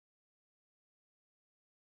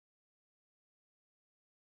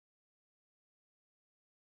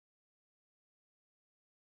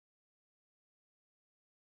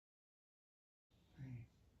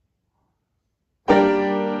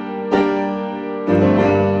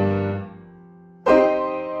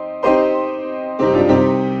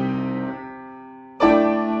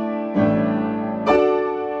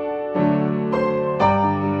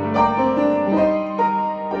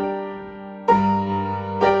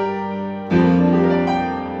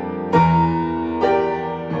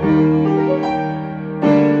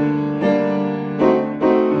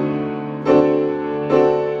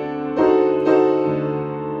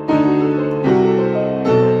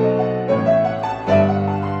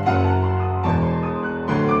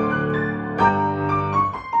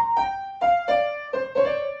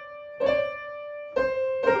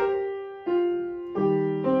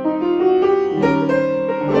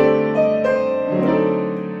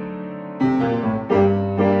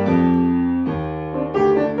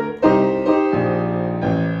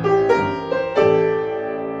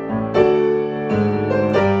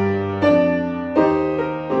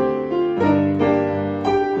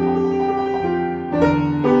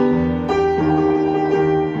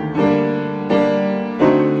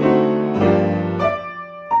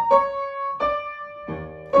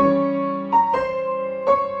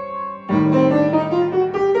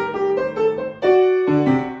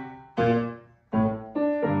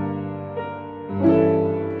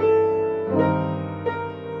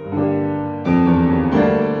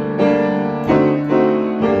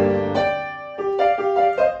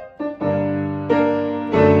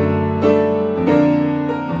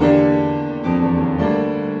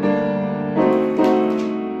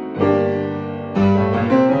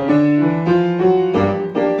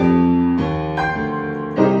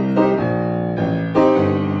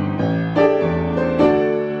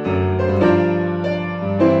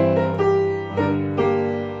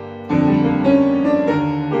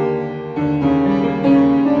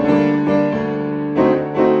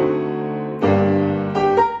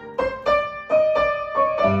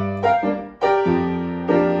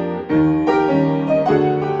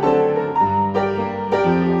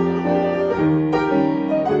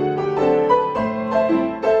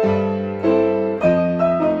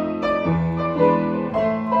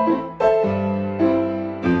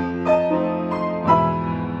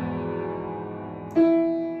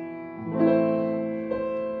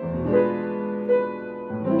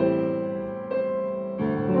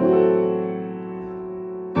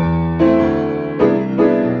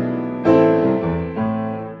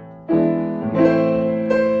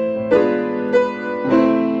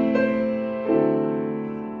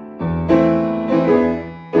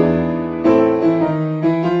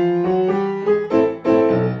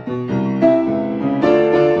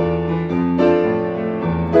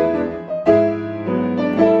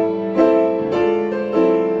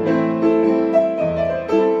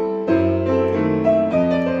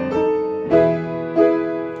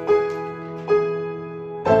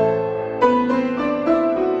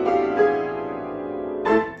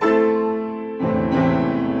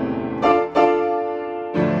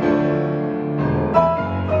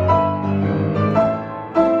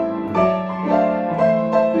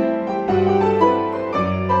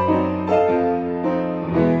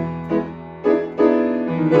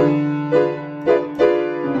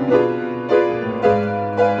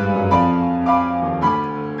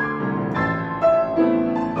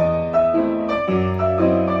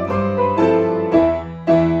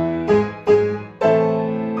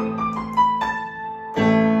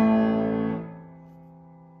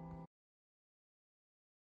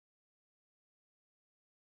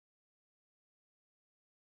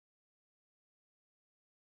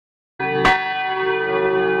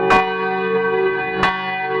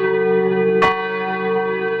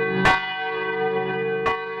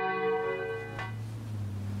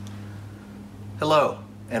Hello,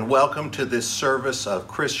 and welcome to this service of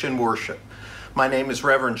Christian worship. My name is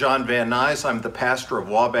Reverend John Van Nuys. I'm the pastor of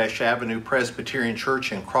Wabash Avenue Presbyterian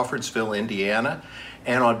Church in Crawfordsville, Indiana.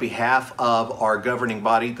 And on behalf of our governing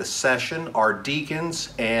body, the session, our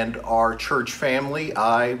deacons, and our church family,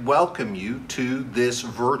 I welcome you to this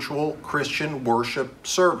virtual Christian worship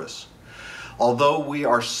service. Although we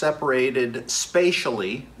are separated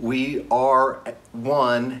spatially, we are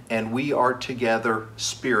one and we are together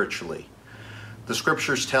spiritually. The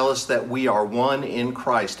scriptures tell us that we are one in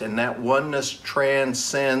Christ, and that oneness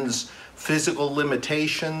transcends physical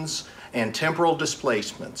limitations and temporal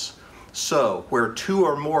displacements. So, where two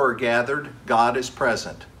or more are gathered, God is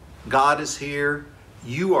present. God is here,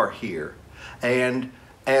 you are here. And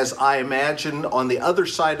as I imagine on the other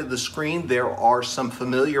side of the screen, there are some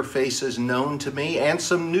familiar faces known to me and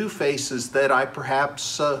some new faces that I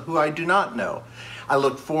perhaps who I do not know. I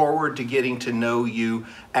look forward to getting to know you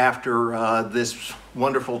after this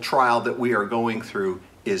wonderful trial that we are going through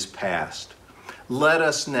is past. Let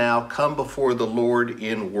us now come before the Lord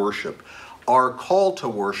in worship. Our call to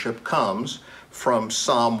worship comes from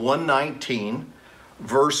Psalm 119,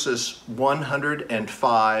 verses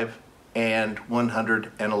 105 and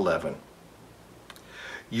 111.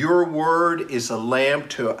 Your word is a lamp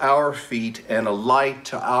to our feet and a light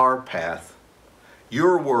to our path.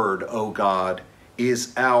 Your word, O God,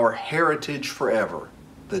 is our heritage forever,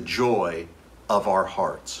 the joy of our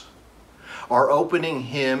hearts. Our opening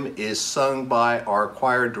hymn is sung by our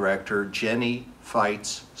choir director, Jennie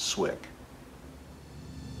Fights Swick.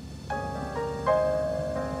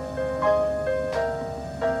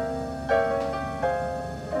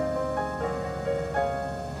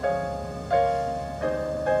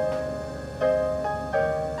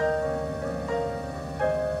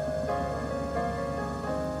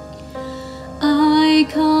 I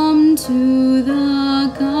come to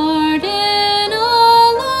the garden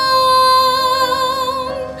alone,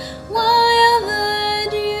 while the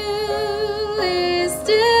dew is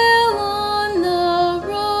still on the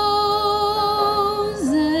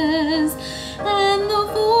roses, and the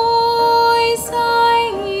voice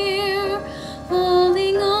I hear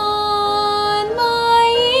falling on my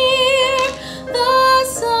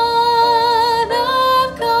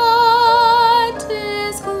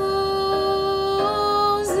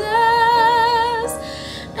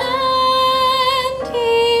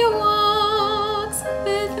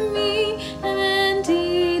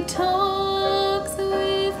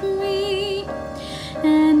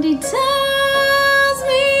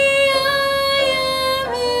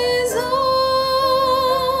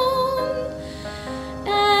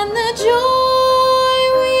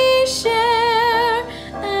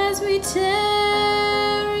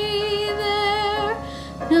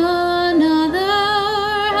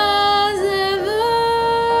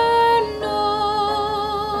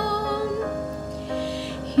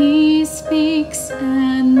he speaks,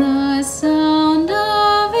 and the sound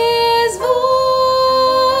of his voice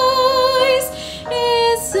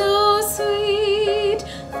is so sweet,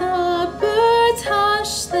 the birds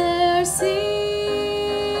hush their singing,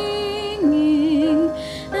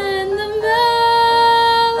 and the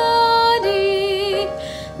melody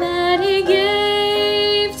that he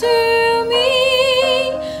gave to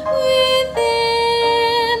me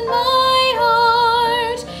within my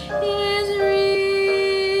heart is ringing,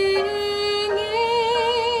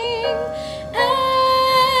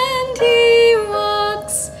 and he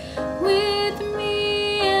walks with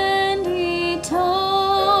me, and he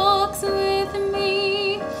talks with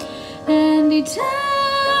me, and he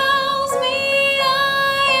tells me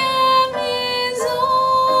I am his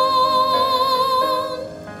own,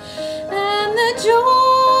 and the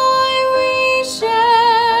joy we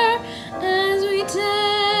share as we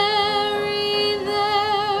tarry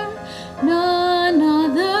there, none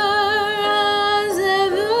other has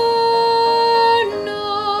ever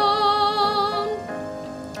known.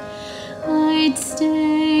 I'd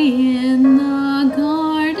stay in the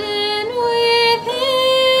garden with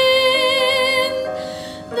him,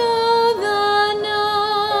 though the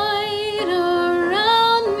night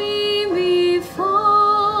around me be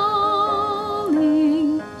falling,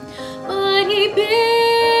 but he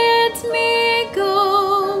bids me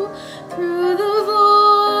go through the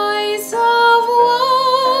voice of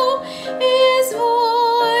woe. His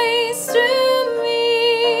voice to me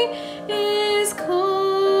is calling,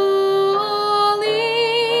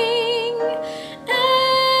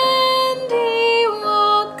 and he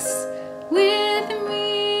walks with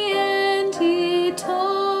me, and he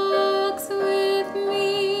talks with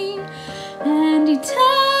me, and he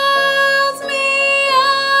tells me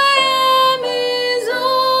I am his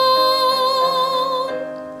own,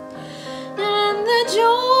 and the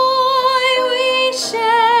joy we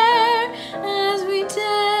share as we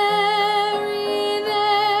tarry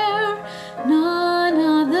there, none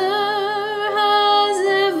other has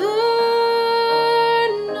ever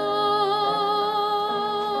known.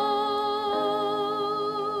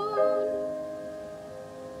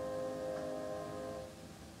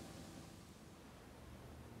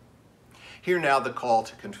 Hear now the call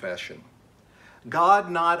to confession. God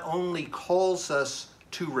not only calls us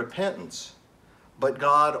to repentance, but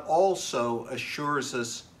God also assures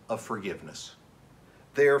us of forgiveness.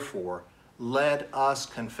 Therefore, let us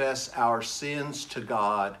confess our sins to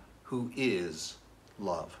God, who is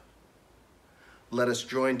love. Let us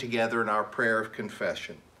join together in our prayer of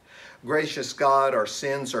confession. Gracious God, our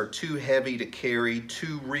sins are too heavy to carry,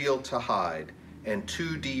 too real to hide, and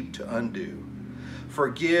too deep to undo.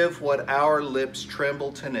 Forgive what our lips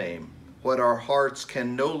tremble to name, what our hearts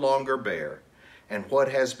can no longer bear, and what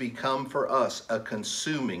has become for us a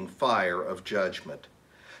consuming fire of judgment.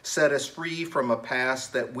 Set us free from a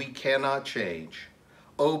past that we cannot change.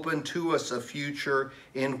 Open to us a future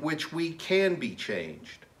in which we can be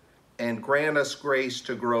changed, and grant us grace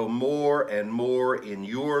to grow more and more in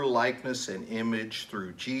your likeness and image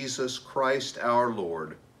through Jesus Christ our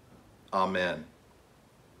Lord. Amen.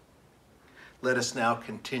 Let us now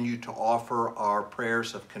continue to offer our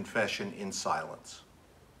prayers of confession in silence.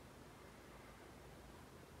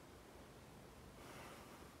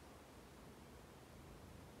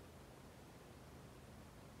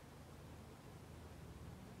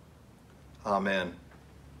 Amen.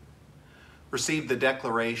 Receive the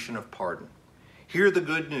declaration of pardon. Hear the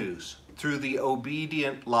good news. Through the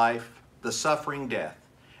obedient life, the suffering death,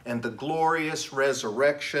 and the glorious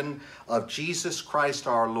resurrection of Jesus Christ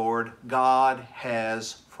our Lord, God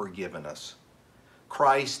has forgiven us.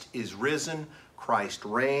 Christ is risen, Christ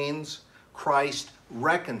reigns, Christ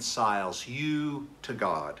reconciles you to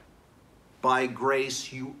God. By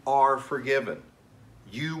grace you are forgiven,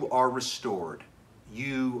 you are restored,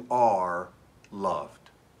 you are loved.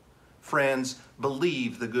 Friends,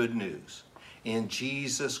 believe the good news. In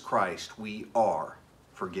Jesus Christ we are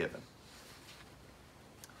forgiven.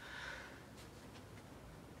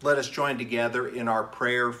 Let us join together in our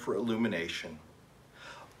prayer for illumination.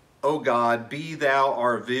 O God, be thou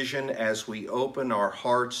our vision as we open our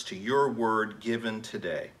hearts to your word given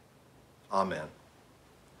today. Amen.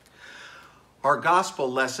 Our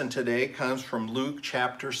gospel lesson today comes from Luke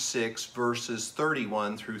chapter 6, verses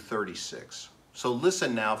 31 through 36. So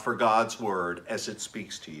listen now for God's word as it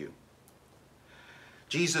speaks to you.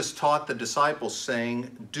 Jesus taught the disciples,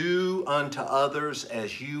 saying, "Do unto others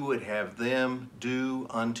as you would have them do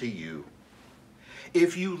unto you.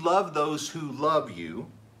 If you love those who love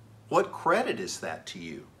you, what credit is that to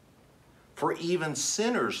you? For even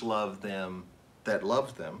sinners love them that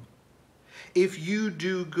love them. If you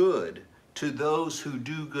do good to those who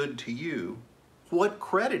do good to you, what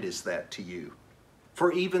credit is that to you?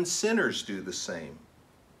 For even sinners do the same.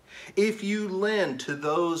 If you lend to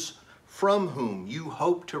those from whom you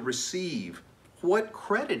hope to receive, what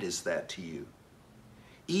credit is that to you?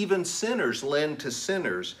 Even sinners lend to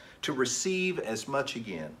sinners to receive as much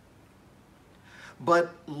again.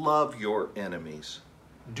 But love your enemies,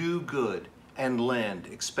 do good, and lend,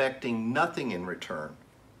 expecting nothing in return.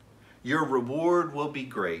 Your reward will be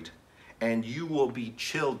great, and you will be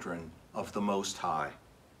children of the Most High.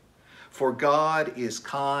 For God is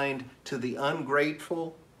kind to the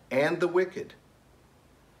ungrateful and the wicked.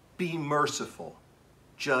 Be merciful,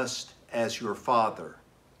 just as your Father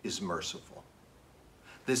is merciful.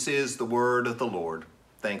 This is the word of the Lord.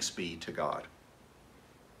 Thanks be to God.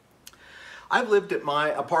 I've lived at my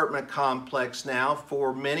apartment complex now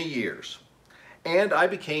for many years, and I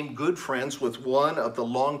became good friends with one of the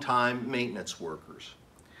longtime maintenance workers.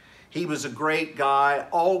 He was a great guy,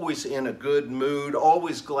 always in a good mood,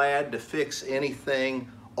 always glad to fix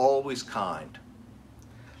anything, always kind.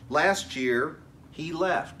 Last year, he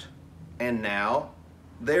left, and now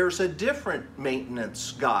there's a different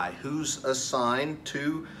maintenance guy who's assigned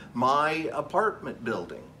to my apartment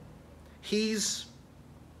building. He's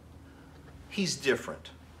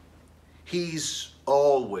different. He's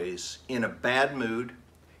always in a bad mood.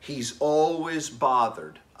 He's always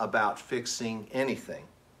bothered about fixing anything.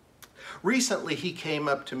 Recently, he came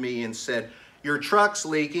up to me and said, "Your truck's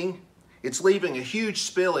leaking. It's leaving a huge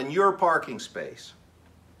spill in your parking space."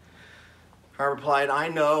 I replied, "I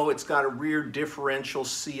know, it's got a rear differential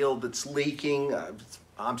seal that's leaking.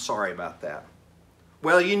 I'm sorry about that."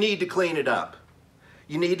 "Well, you need to clean it up.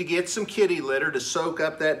 You need to get some kitty litter to soak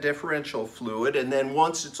up that differential fluid, and then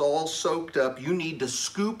once it's all soaked up, you need to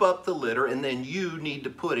scoop up the litter, and then you need to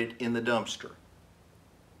put it in the dumpster."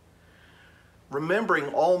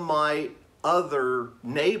 Remembering all my other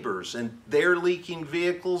neighbors and their leaking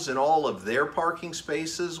vehicles and all of their parking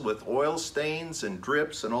spaces with oil stains and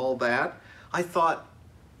drips and all that, I thought,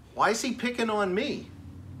 why is he picking on me?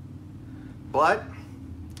 But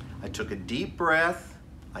I took a deep breath,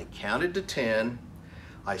 I counted to 10,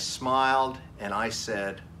 I smiled, and I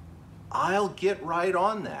said, "I'll get right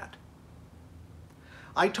on that."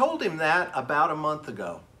 I told him that about a month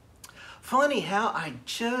ago. Funny how I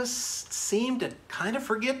just seem to kind of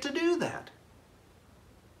forget to do that.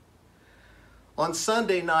 On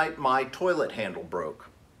Sunday night, my toilet handle broke.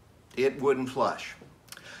 It wouldn't flush.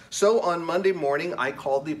 So on Monday morning, I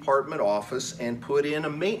called the apartment office and put in a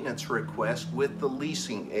maintenance request with the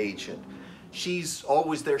leasing agent. She's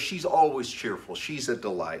always there. She's always cheerful. She's a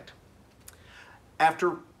delight.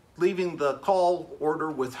 After leaving the call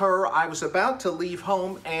order with her, I was about to leave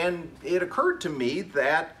home, and it occurred to me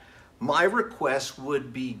that my request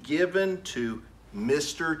would be given to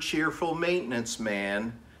Mr. Cheerful Maintenance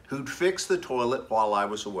Man who'd fix the toilet while I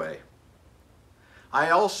was away. I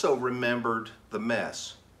also remembered the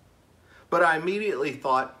mess, but I immediately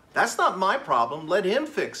thought, that's not my problem, let him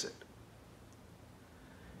fix it.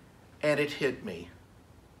 And it hit me.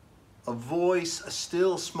 A voice, a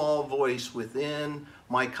still small voice within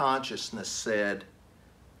my consciousness said,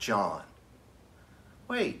 "John,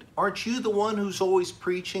 wait, aren't you the one who's always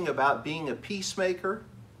preaching about being a peacemaker?"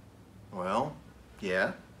 "Well,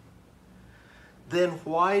 yeah." "Then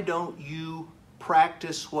why don't you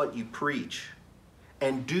practice what you preach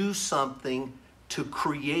and do something to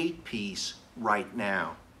create peace right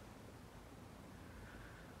now?"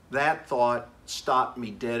 That thought stopped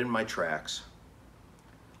me dead in my tracks.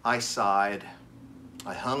 I sighed,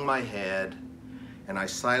 I hung my head, and I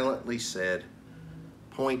silently said,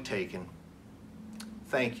 "Point taken.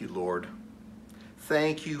 Thank you, Lord.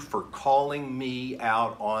 Thank you for calling me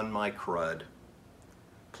out on my crud.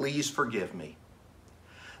 Please forgive me."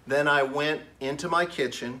 Then I went into my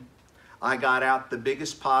kitchen. I got out the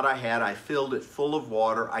biggest pot I had. I filled it full of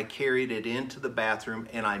water. I carried it into the bathroom,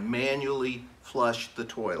 and I manually flushed the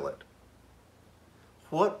toilet.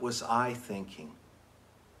 What was I thinking?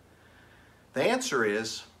 The answer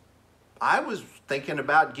is, I was thinking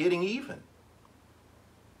about getting even.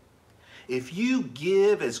 If you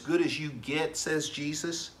give as good as you get, says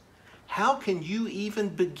Jesus, how can you even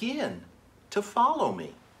begin to follow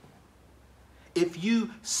me? If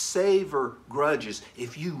you savor grudges,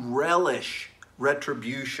 if you relish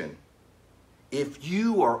retribution, if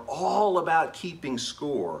you are all about keeping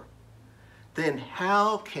score, then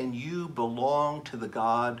how can you belong to the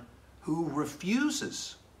God who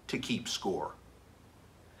refuses to keep score?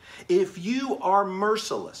 If you are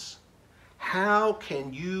merciless, how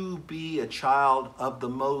can you be a child of the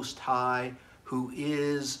Most High who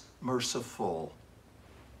is merciful?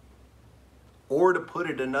 Or to put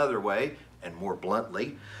it another way, and more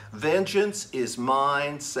bluntly, vengeance is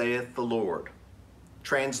mine, saith the Lord.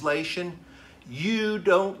 Translation, you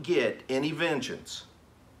don't get any vengeance.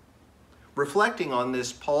 Reflecting on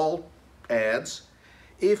this, Paul adds,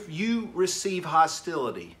 if you receive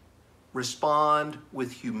hostility, respond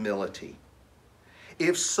with humility.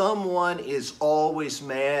 If someone is always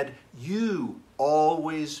mad, you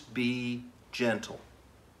always be gentle.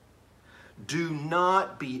 Do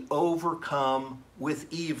not be overcome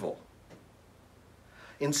with evil.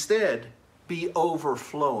 Instead, be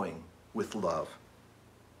overflowing with love.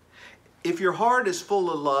 If your heart is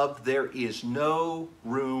full of love, there is no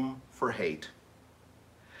room for hate.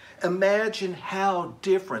 Imagine how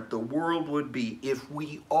different the world would be if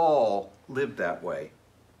we all lived that way.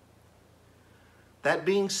 That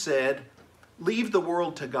being said, leave the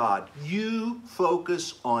world to God. You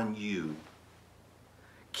focus on you.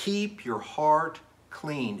 Keep your heart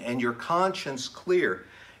clean and your conscience clear.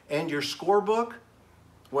 And your scorebook,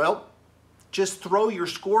 well, just throw your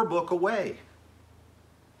scorebook away.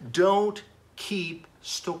 Don't keep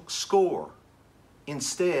score.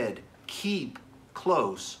 Instead, keep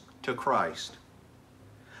close to Christ.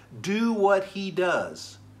 Do what he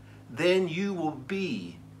does. Then you will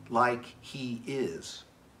be like he is.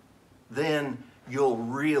 Then you'll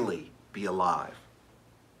really be alive.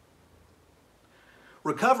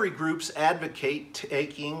 Recovery groups advocate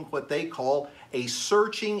taking what they call a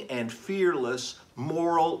searching and fearless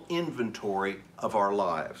moral inventory of our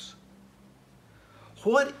lives.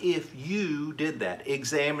 What if you did that,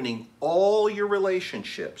 examining all your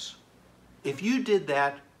relationships? If you did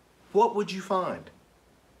that, what would you find?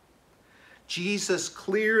 Jesus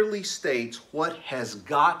clearly states what has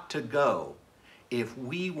got to go if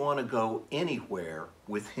we want to go anywhere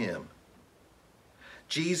with him.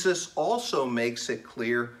 Jesus also makes it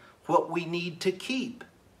clear what we need to keep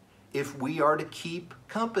if we are to keep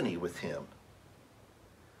company with him.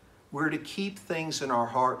 We're to keep things in our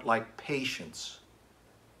heart like patience,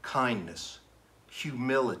 kindness,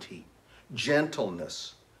 humility,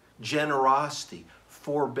 gentleness, generosity,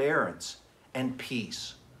 forbearance, and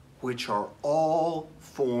peace, which are all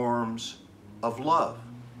forms of love.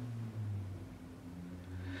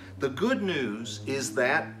 The good news is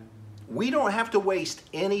that we don't have to waste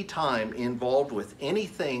any time involved with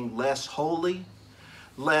anything less holy,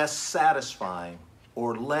 less satisfying,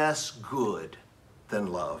 or less good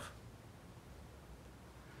than love.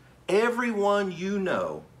 Everyone you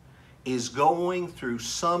know is going through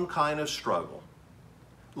some kind of struggle.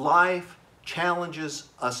 Life challenges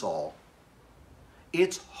us all.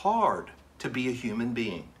 It's hard to be a human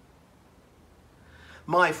being.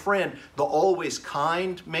 My friend, the always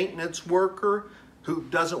kind maintenance worker who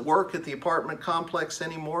doesn't work at the apartment complex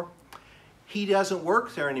anymore, he doesn't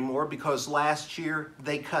work there anymore because last year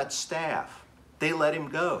they cut staff. They let him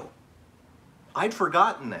go. I'd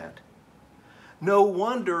forgotten that. No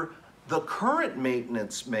wonder the current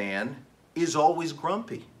maintenance man is always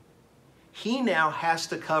grumpy. He now has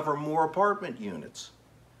to cover more apartment units.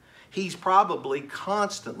 He's probably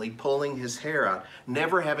constantly pulling his hair out,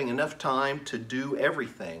 never having enough time to do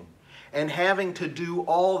everything, and having to do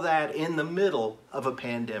all that in the middle of a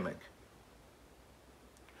pandemic.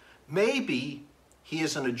 Maybe he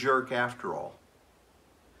isn't a jerk after all.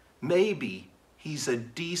 Maybe he's a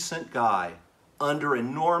decent guy under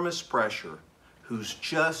enormous pressure who's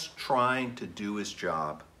just trying to do his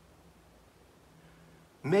job.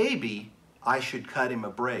 Maybe I should cut him a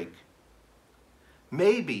break.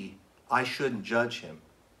 Maybe I shouldn't judge him.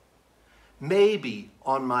 Maybe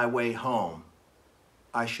on my way home,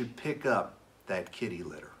 I should pick up that kitty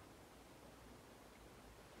litter.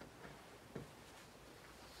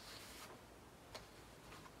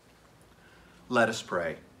 Let us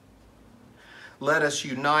pray. Let us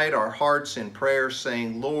unite our hearts in prayer,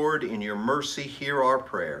 saying, Lord, in your mercy, hear our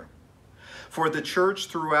prayer. For the church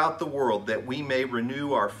throughout the world, that we may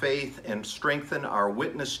renew our faith and strengthen our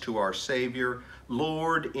witness to our Savior,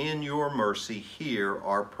 Lord, in your mercy, hear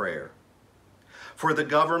our prayer. For the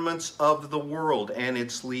governments of the world and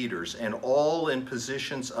its leaders, and all in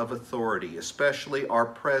positions of authority, especially our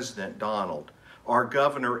President Donald, our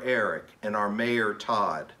Governor Eric, and our Mayor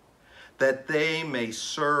Todd, that they may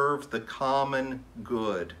serve the common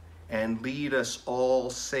good and lead us all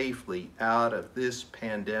safely out of this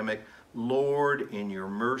pandemic. Lord, in your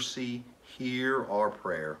mercy, hear our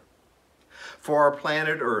prayer. For our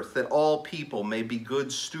planet Earth, that all people may be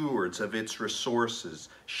good stewards of its resources,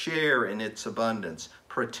 share in its abundance,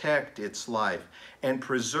 protect its life, and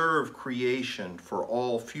preserve creation for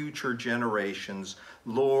all future generations.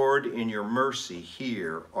 Lord, in your mercy,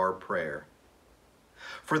 hear our prayer.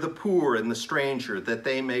 for the poor and the stranger, that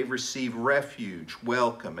they may receive refuge,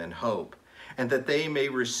 welcome, and hope, and that they may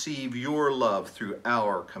receive your love through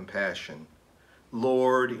our compassion.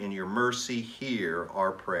 Lord, in your mercy, hear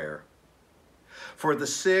our prayer. For the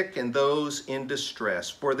sick and those in distress,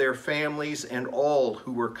 for their families and all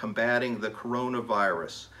who are combating the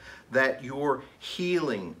coronavirus, that your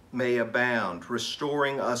healing may abound,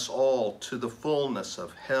 restoring us all to the fullness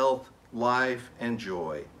of health, life, and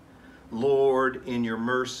joy. Lord, in your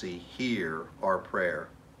mercy, hear our prayer.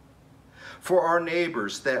 For our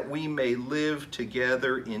neighbors, that we may live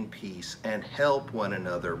together in peace and help one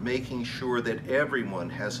another, making sure that everyone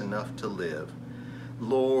has enough to live.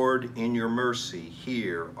 Lord, in your mercy,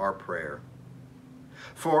 hear our prayer.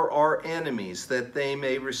 For our enemies, that they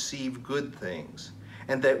may receive good things,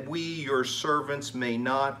 and that we, your servants, may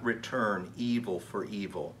not return evil for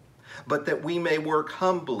evil, but that we may work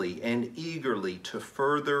humbly and eagerly to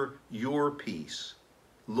further your peace.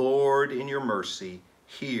 Lord, in your mercy,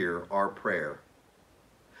 hear our prayer.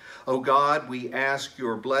 O God, we ask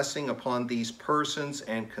your blessing upon these persons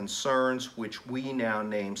and concerns which we now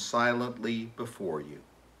name silently before you.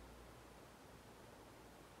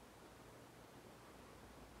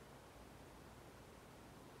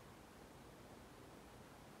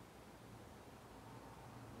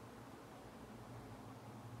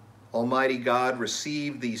 Almighty God,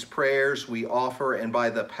 receive these prayers we offer, and by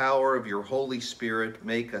the power of your Holy Spirit,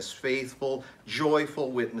 make us faithful, joyful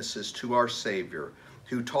witnesses to our Savior,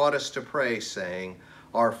 who taught us to pray, saying,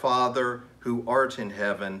 Our Father, who art in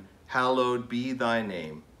heaven, hallowed be thy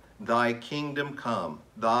name. Thy kingdom come,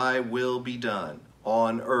 thy will be done,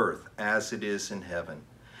 on earth as it is in heaven.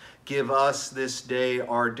 Give us this day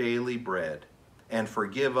our daily bread, and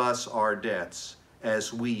forgive us our debts,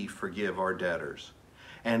 as we forgive our debtors.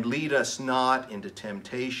 And lead us not into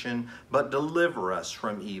temptation, but deliver us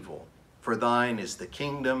from evil. For thine is the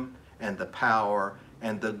kingdom, and the power,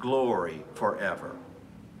 and the glory forever.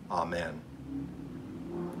 Amen.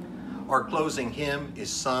 Our closing hymn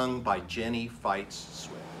is sung by Jennie Fights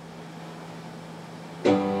Swick.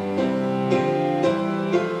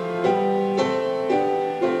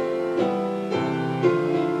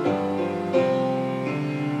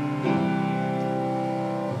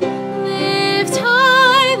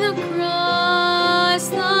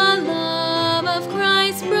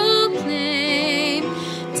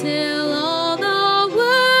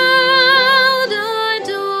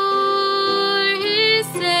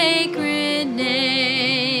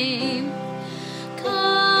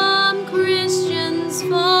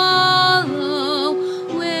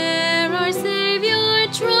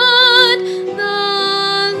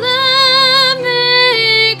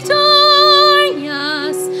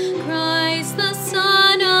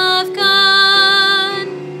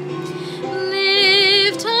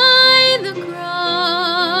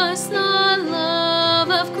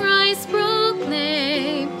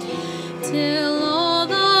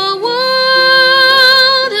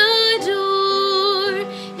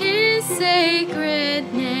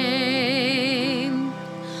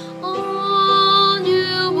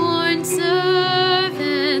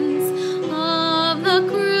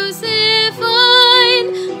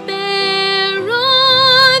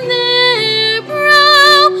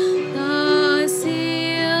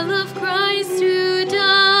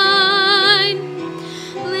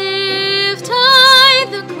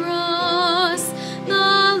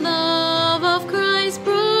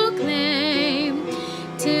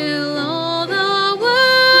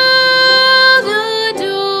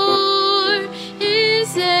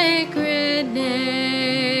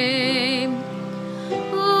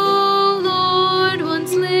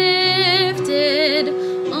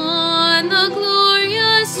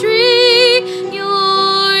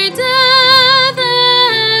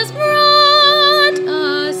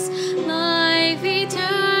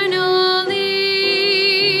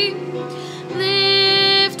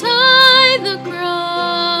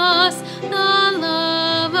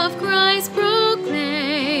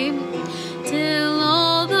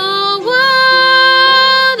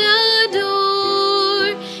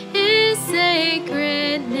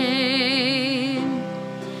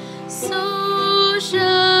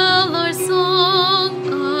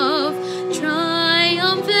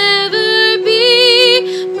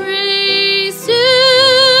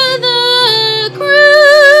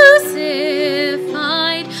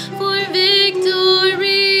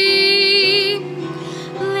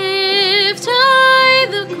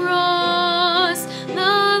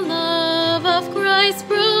 Christ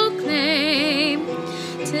proclaim,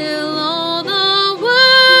 till all the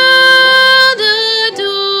world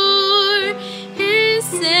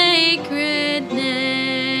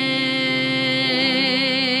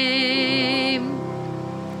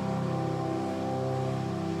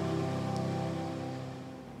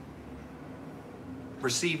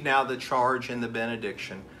Receive now the charge and the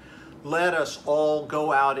benediction. Let us all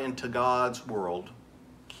go out into God's world,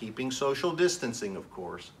 keeping social distancing, of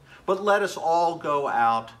course, but let us all go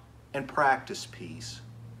out and practice peace.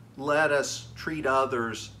 Let us treat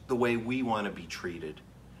others the way we want to be treated.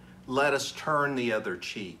 Let us turn the other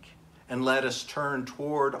cheek, and let us turn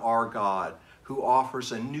toward our God, who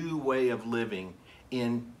offers a new way of living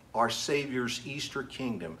in our Savior's Easter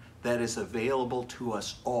kingdom that is available to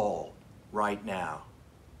us all right now.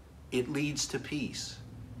 It leads to peace.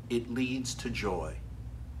 It leads to joy.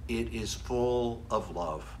 It is full of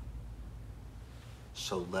love.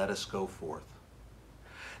 So let us go forth.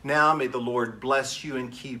 Now may the Lord bless you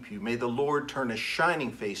and keep you. May the Lord turn a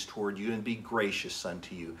shining face toward you and be gracious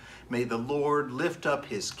unto you. May the Lord lift up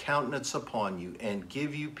his countenance upon you and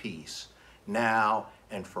give you peace, now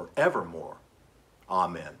and forevermore.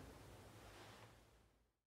 Amen.